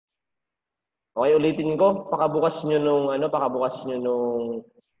Okay, ulitin ko. Pakabukas nyo nung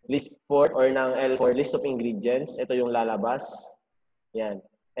list 4 or ng L4, list of ingredients. Ito yung lalabas. Yan.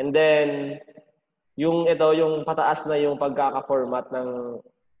 And then, yung pataas na yung pagkaka-format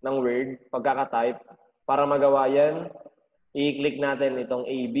ng Word, pagkaka-type, para magawa yan, i-click natin itong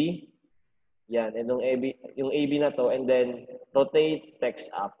AB. Yan, yung AB na to, and then rotate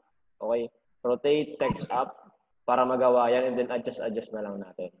text up. Okay? Rotate text up para magawa yan, and then adjust na lang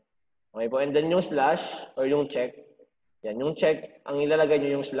natin. Okay po, and then yung slash or yung check, yan, yung check, ang ilalagay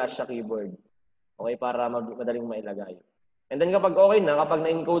nyo yung slash sa keyboard. Okay, para madaling mailagay. And then kapag okay na, kapag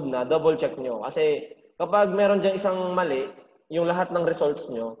na-encode na, double check nyo. Kasi kapag meron dyan isang mali, yung lahat ng results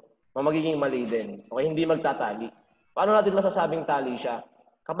nyo, magiging mali din. Okay, hindi magtatali. Paano natin masasabing tali siya?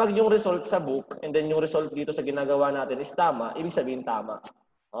 Kapag yung result sa book, and then yung result dito sa ginagawa natin is tama, ibig sabihin tama.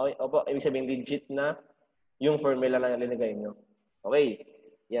 Okay, opo, ibig sabihin legit na yung formula na linagay nyo. Okay,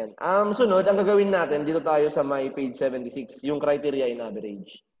 yan. Sunod, ang gagawin natin, dito tayo sa my page 76, yung criteria in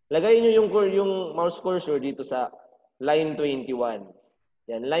average. Lagay nyo yung mouse cursor dito sa line 21.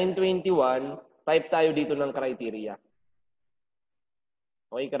 Yan, line 21, type tayo dito ng criteria.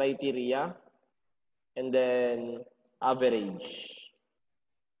 Okay, criteria. And then, average.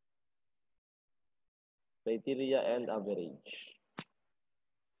 Criteria and average.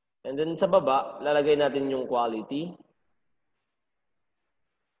 And then sa baba, lalagay natin yung quality.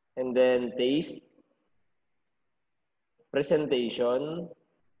 And then taste. Presentation.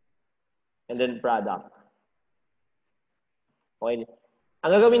 And then product. Okay.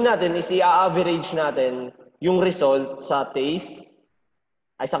 Ang gagawin natin is i-average natin yung result sa taste,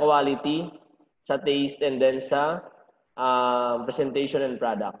 ay sa quality, sa taste, and then sa presentation and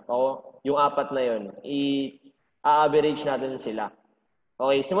product. O, yung apat na yun, i-average natin sila.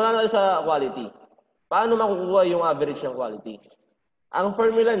 Okay, simulan natin sa quality. Paano makukuha yung average ng quality? Ang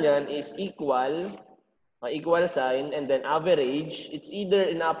formula niyan is equal sign, and then average. It's either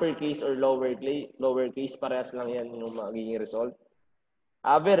in uppercase or lowercase. Parehas lang yan yung magiging result.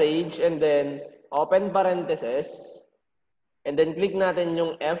 Average, and then open parenthesis, and then click natin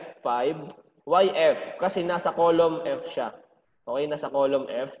yung F5. Why F? Kasi nasa column F siya. Okay, nasa column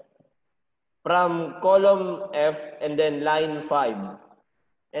F. From column F, and then line 5.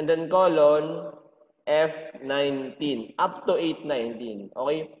 And then colon F19 up to 819.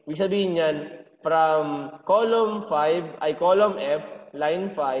 Okay? Ibig sabihin yan, from column 5, ay column F,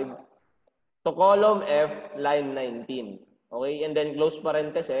 line 5, to column F, line 19. Okay? And then close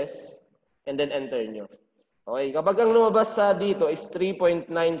parenthesis, and then enter nyo. Okay? Kapag ang lumabas sa dito is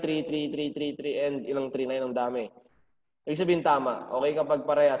 3.933333 and ilang 39 ang dami. Ibig sabihin tama. Okay? Kapag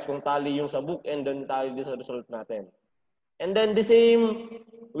parehas, kung tali yung sa book and then tali din sa result natin. And then the same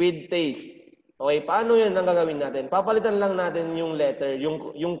with taste. Okay, paano yun ang gagawin natin? Papalitan lang natin yung letter,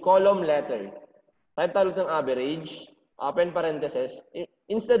 yung column letter. Type tayo ng average, open parenthesis.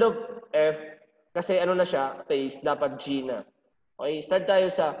 Instead of F, kasi ano na siya, taste, dapat G na. Okay, start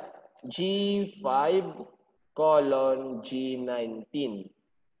tayo sa G5 colon G19.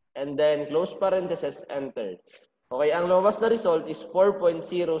 And then close parenthesis, enter. Okay, ang lumabas na result is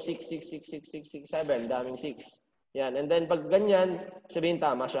 4.0666667, daming 6. Yan. And then, pag ganyan, sabihin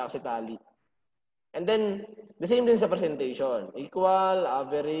tama siya kasi tali. And then, the same din sa presentation. Equal,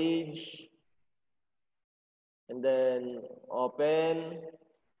 average, and then, open.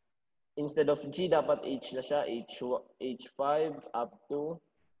 Instead of G, dapat H na siya. H5 up to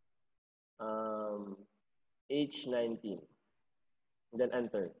H19. And then,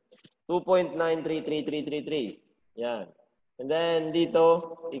 enter. 2.933333. Yan. And then,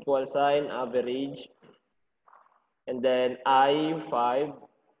 dito, equal sign, average. And then I5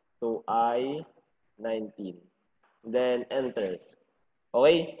 to I19. And then enter.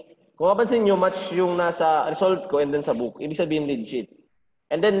 Okay? Kung mapansin nyo, match yung nasa result ko and then sa book. Ibig sabihin legit.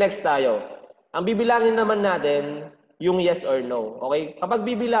 And then next tayo. Ang bibilangin naman natin, yung yes or no. Okay? Kapag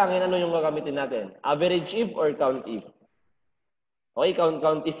bibilangin, ano yung gagamitin natin? Average if or count if? Okay,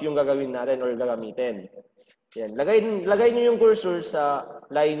 count if yung gagawin natin or gagamitin. Yan. Lagay nyo yung cursor sa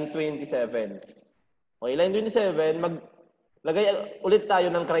line 27. Okay, line 27, maglagay ulit tayo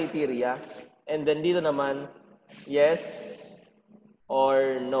ng criteria. And then dito naman, yes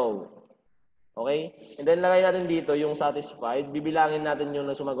or no. Okay? And then lagay natin dito yung satisfied. Bibilangin natin yung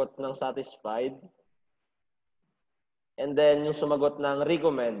sumagot ng satisfied. And then yung sumagot ng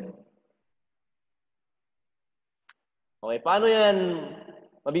recommend. Okay, paano yan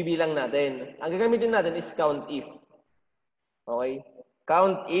mabibilang natin? Ang gagamitin natin is count if. Okay?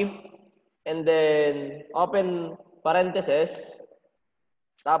 Count if. And then, open parenthesis.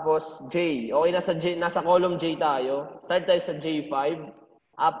 Tapos, J. Okay, nasa column J tayo. Start tayo sa J5.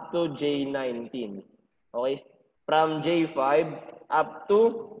 up to J19. Okay? From J5 up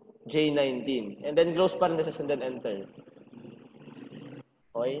to J19. And then close parenthesis and then enter.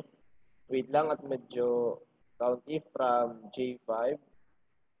 Okay? Wait lang at medyo count if from J5.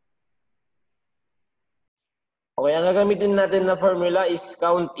 Okay, ang gagamitin natin na formula is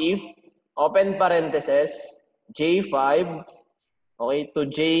count if, open parenthesis, J5, okay, to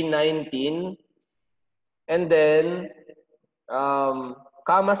J19, and then,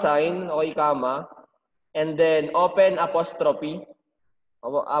 comma sign, okay, comma, and then open apostrophe,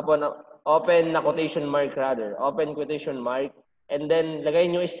 open na quotation mark rather, open quotation mark, and then lagay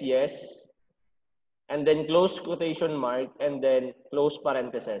nyo is yes, and then close quotation mark, and then close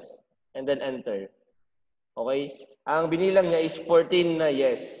parenthesis, and then enter. Okay? Ang binilang niya is 14 na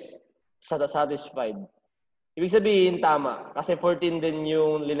yes, satisfied. Ibig sabihin, tama. Kasi 14 din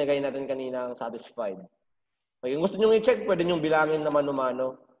yung linagay natin kanina ang satisfied. Okay, kung gusto nyo i-check, pwede nyo bilangin na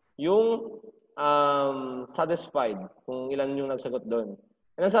mano-mano yung satisfied, kung ilan yung nagsagot doon.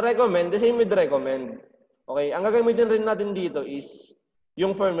 And sa recommend, the same with recommend. Okay, ang gagamitin rin natin dito is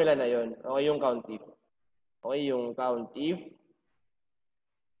yung formula na yon. Okay, yung count if. Okay, yung count if.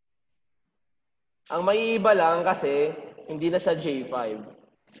 Ang maiiba lang kasi hindi na siya J5.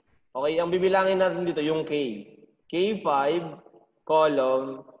 Okay, ang bibilangin natin dito yung K. K5,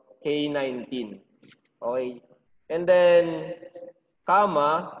 column, K19. Okay. And then,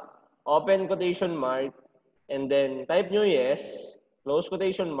 comma, open quotation mark, and then type nyo yes, close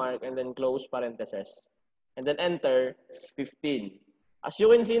quotation mark, and then close parenthesis. And then enter, 15. As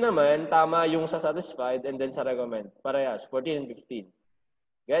you can see naman, tama yung sa satisfied and then sa recommend. Parehas, 14 and 15.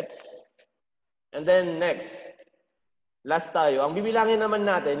 Gets? And then next, last tayo. Ang bibilangin naman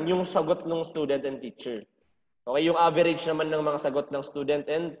natin yung sagot ng student and teacher. Okay, yung average naman ng mga sagot ng student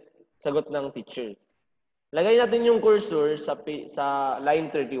and sagot ng teacher. Lagay natin yung cursor sa line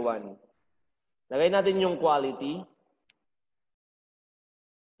 31. Lagay natin yung quality.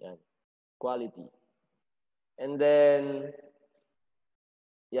 Yan, quality. And then,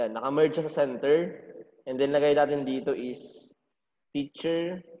 yan, naka-merge siya sa center. And then lagay natin dito is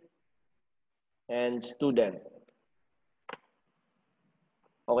teacher and student.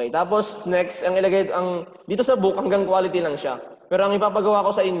 Okay, tapos next, ang ilagay, dito sa book, hanggang quality lang siya. Pero ang ipapagawa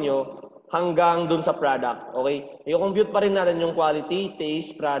ko sa inyo, hanggang dun sa product. Okay? I-compute pa rin natin yung quality,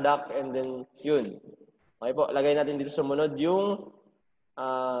 taste, product, and then yun. Okay po, lagay natin dito sumunod yung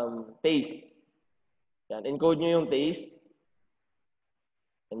taste. Yan, encode nyo yung taste.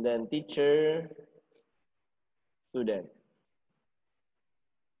 And then teacher, student.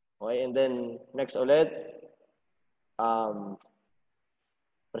 Okay, and then next ulit,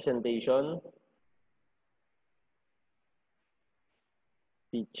 presentation,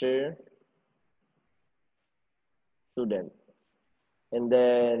 teacher, student. And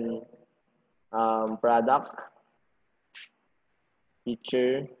then product,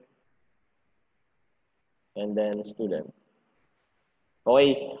 teacher, and then student.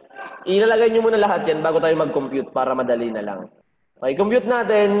 Okay, ilalagay nyo muna lahat yan bago tayo mag-compute para madali na lang. Okay, compute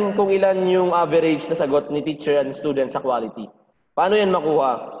natin kung ilan yung average na sagot ni teacher and student sa quality. Paano yan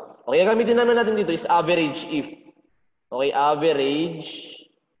makuha? Okay, gamitin naman natin dito is average if. Okay, average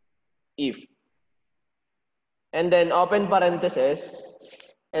if. And then open parenthesis.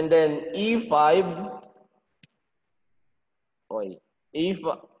 And then E5. Okay,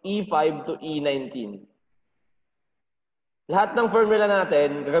 E5 to E19. Lahat ng formula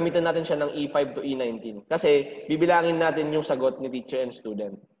natin, gagamitin natin siya ng E5 to E19. Kasi, bibilangin natin yung sagot ni teacher and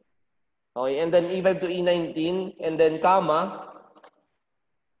student. Okay, and then E5 to E19, and then comma,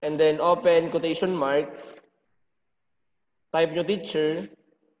 and then open quotation mark, type nyo teacher,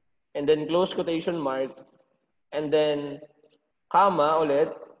 and then close quotation mark, and then comma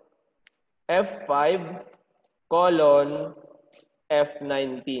ulit, F5, colon,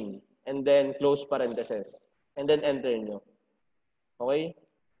 F19, and then close parenthesis, and then enter nyo. Okay?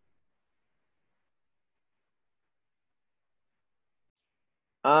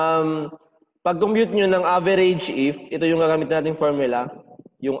 Pag-compute nyo ng average if, ito yung gagamit nating formula,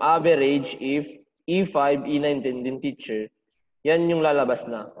 yung average if E5, E19 din teacher, yan yung lalabas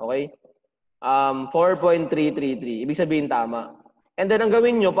na. Okay? 4.333. Ibig sabihin tama. And then ang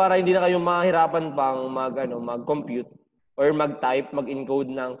gawin nyo para hindi na kayo mahirapan pang mag-compute or mag-type,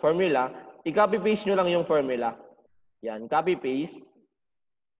 mag-encode ng formula, i-copy-paste nyo lang yung formula. Yan, copy-paste.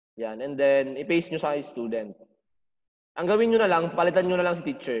 Yan, and then i-paste nyo sa student. Ang gawin nyo na lang, palitan nyo na lang si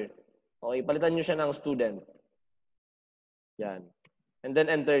teacher. Okay, palitan nyo siya ng student. Yan. And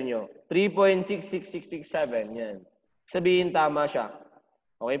then enter nyo. 3.66667. Yan. Sabihin tama siya.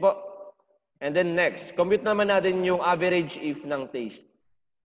 Okay po? And then next, compute naman natin yung average if ng taste.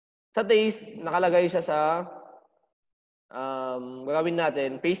 Sa taste, nakalagay siya sa gagawin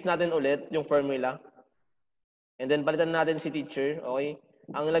natin, paste natin ulit yung formula. And then palitan natin si teacher, okay?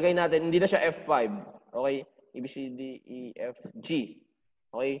 Ang lagay natin, hindi na siya F5, okay? A, B, C, D, E, F, G.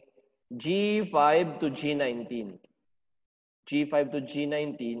 Okay? G5 to G19. G5 to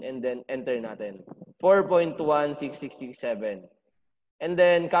G19 and then enter natin. 4.16667. And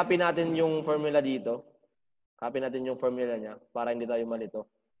then copy natin yung formula dito. Copy natin yung formula niya para hindi tayo malito.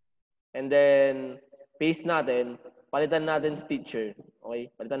 And then paste natin, palitan natin si teacher.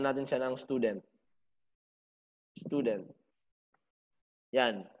 Okay? Palitan natin siya ng student. Student.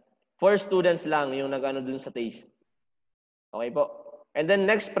 Yan. 4 students lang yung nag-ano dun sa taste. Okay po. And then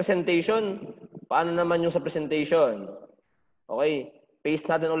next presentation, paano naman yung sa presentation? Okay. Paste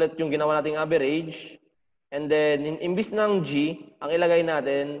natin ulit yung ginawa nating average. And then imbis ng G, ang ilagay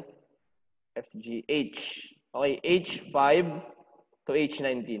natin FG, H. Okay, H5 to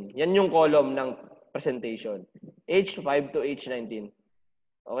H19. Yan yung column ng presentation. H5 to H19.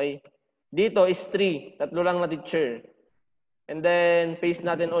 Okay? Dito is 3. Tatlo lang na teacher. And then, paste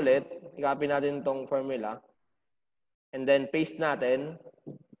natin ulit. I-copy natin tong formula. And then, paste natin.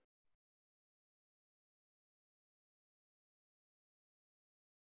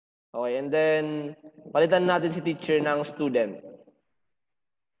 Okay, and then, palitan natin si teacher ng student.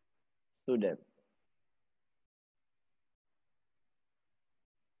 Student.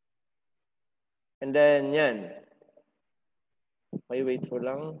 And then, yan. Okay, wait for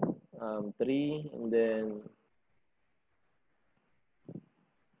lang. 3, and then,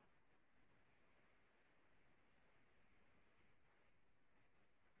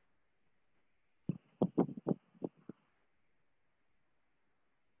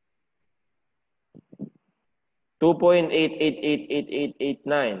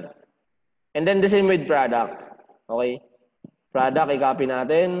 $2.888889. And then the same with product. Okay? Product, i-copy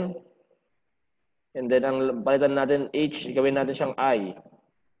natin. And then ang palitan natin H, gawin natin siyang I.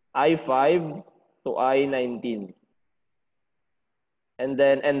 I5 to I19. And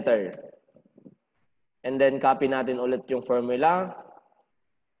then enter. And then copy natin ulit yung formula.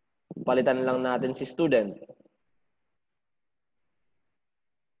 Palitan lang natin si student.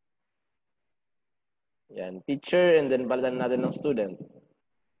 Yan, teacher, and then palitan natin ng student.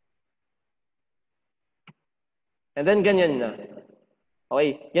 And then ganyan na.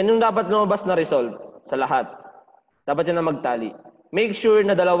 Okay, yan yung dapat lumabas na result sa lahat. Dapat yan na magtali. Make sure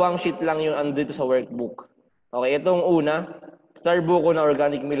na 2 sheet lang yung andito sa workbook. Okay, itong una, Starbuco na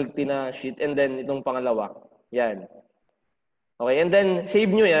organic milk tea na sheet, and then itong pangalawa. Yan. Okay, and then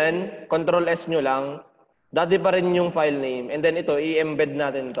save nyo yan, Control S nyo lang, dati pa rin yung file name, and then ito, i-embed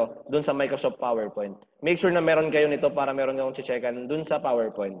natin to dun sa Microsoft PowerPoint. Make sure na meron kayo nito para meron kayong checkan dun sa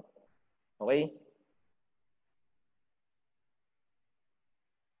PowerPoint. Okay?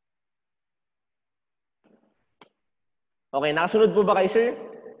 Okay, nakasunod po ba kayo, sir?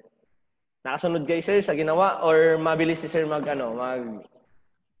 Nakasunod kayo, sir, sa ginawa? Or mabilis si sir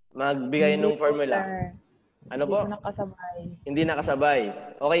magbigay ng formula? Sir. Ano po? Hindi nakasabay. Hindi nakasabay.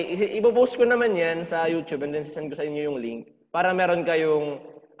 Okay, ipopost ko naman yan sa YouTube and then send ko sa inyo yung link para meron kayong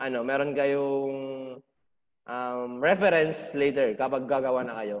reference later kapag gagawa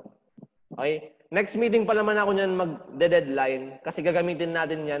na kayo. Okay? Next meeting pa naman ako niyan mag-deadline kasi gagamitin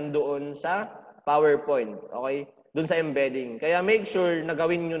natin yan doon sa PowerPoint. Okay? Doon sa embedding. Kaya make sure na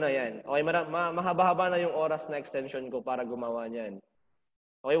gawin nyo na yan. Okay? Mahaba-haba na yung oras na extension ko para gumawa niyan.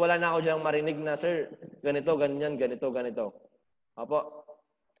 Okay, wala na ako diyang marinig na, sir, ganito, ganyan, ganito, ganito. Opo.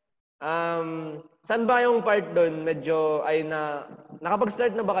 Saan ba yung part doon? Medyo ay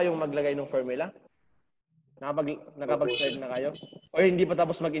nakapag-start na ba kayong maglagay ng formula? Nakapag-start na kayo? Or hindi pa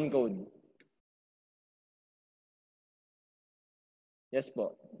tapos mag-encode? Yes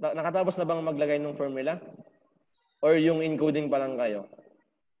po. Nakatapos na bang maglagay ng formula? Or yung encoding pa lang kayo?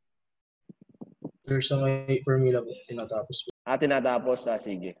 Sir, sa may formula po, tinatapos po. Tinatapos.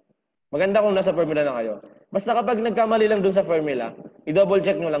 Sige. Maganda kung nasa formula na kayo. Basta kapag nagkamali lang dun sa formula, i-double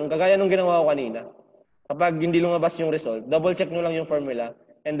check nyo lang, kagaya nung ginawa ko kanina. Kapag hindi lumabas yung result, double check nyo lang yung formula,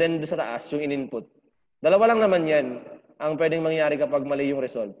 and then sa taas, yung in-input. 2 lang naman yan ang pwedeng mangyari kapag mali yung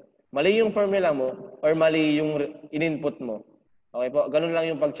result. Mali yung formula mo, or mali yung in-input mo. Okay po? Ganun lang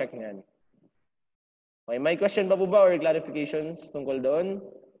yung pag-check niyan. Okay, may question pa po ba or clarifications tungkol doon?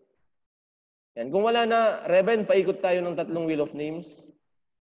 Yan. Kung wala na, Reven, paikot tayo ng 3 wheel of names.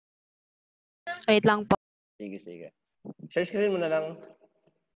 Wait lang po. Sige. Share screen mo na lang.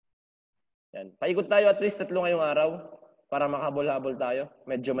 Yan. Paikot tayo at least 3 ngayong araw para makahabol-habol tayo.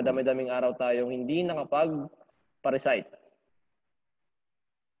 Medyo madami-daming araw tayong hindi nakapag-recite.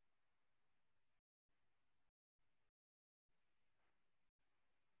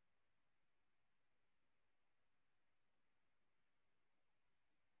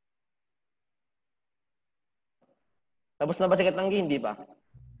 Tapos na ba si Katanggi? Hindi pa.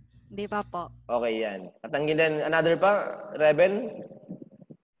 Hindi pa po. Okay, yan. Katanggi din. Another pa? Reben?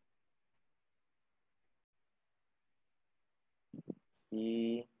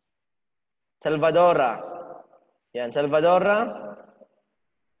 Si Salvadora. Yan, Salvadora.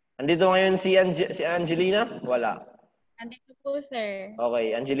 Andito ngayon si Angelina? Wala. Andito po, sir.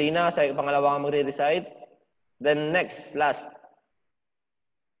 Okay, Angelina, sa pangalawa ka magre-recite. Then next, last.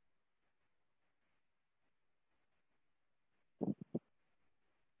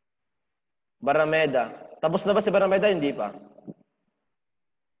 Barameda. Tapos na ba si Barameda? Hindi pa.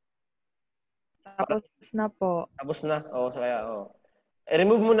 Tapos na po. Tapos na. Oo, kaya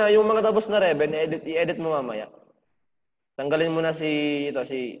remove mo na yung mga tapos na Reben, i-edit mo mamaya. Tanggalin mo na si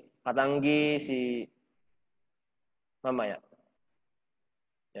Katanggi, si mamaya.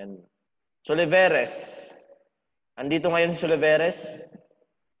 Yan. Soliveres. Andito ngayon si Soliveres?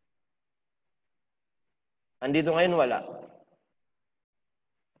 Andito ngayon wala.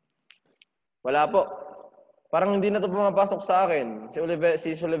 Wala po. Parang hindi na ito pumapasok sa akin.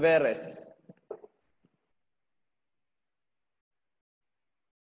 Si Soliveres.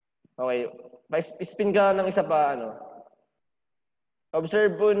 Okay. Spin ka ng isa pa,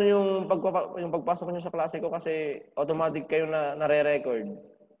 Observe po yung pagpasok niyo sa klase ko kasi automatic kayo na nare-record.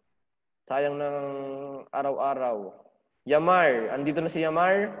 Sayang ng araw-araw. Yamar. Andito na si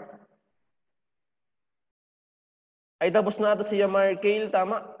Yamar. Ay, tapos na ata si Yamar. Kale,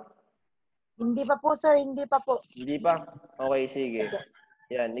 tama? Hindi pa po, sir. Hindi pa po. Hindi pa? Okay, sige.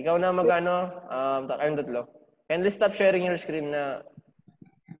 Yan. Ikaw na kayong tatlo. Kindly stop sharing your screen na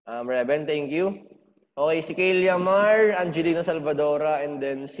Reben, thank you. Okay, si Kale Yamar, Angelina Salvadora, and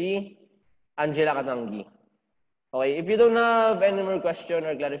then si Angela Katanggi. Okay, if you don't have any more question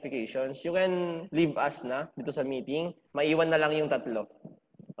or clarifications, you can leave us na dito sa meeting. Maiwan na lang yung tatlo.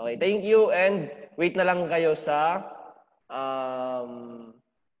 Okay, thank you and wait na lang kayo sa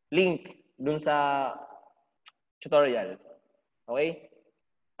link dun sa tutorial. Okay?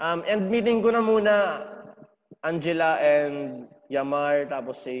 And meeting ko na muna Angela and Yamar,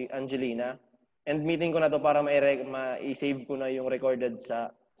 tapos si Angelina. And meeting ko na to para ma-save ko na yung recorded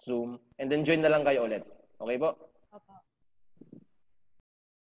sa Zoom. And then join na lang kayo ulit. Okay po? Opo.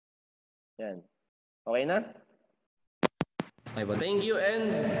 Yan. Okay na? Okay po. Thank you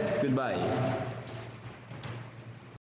and goodbye.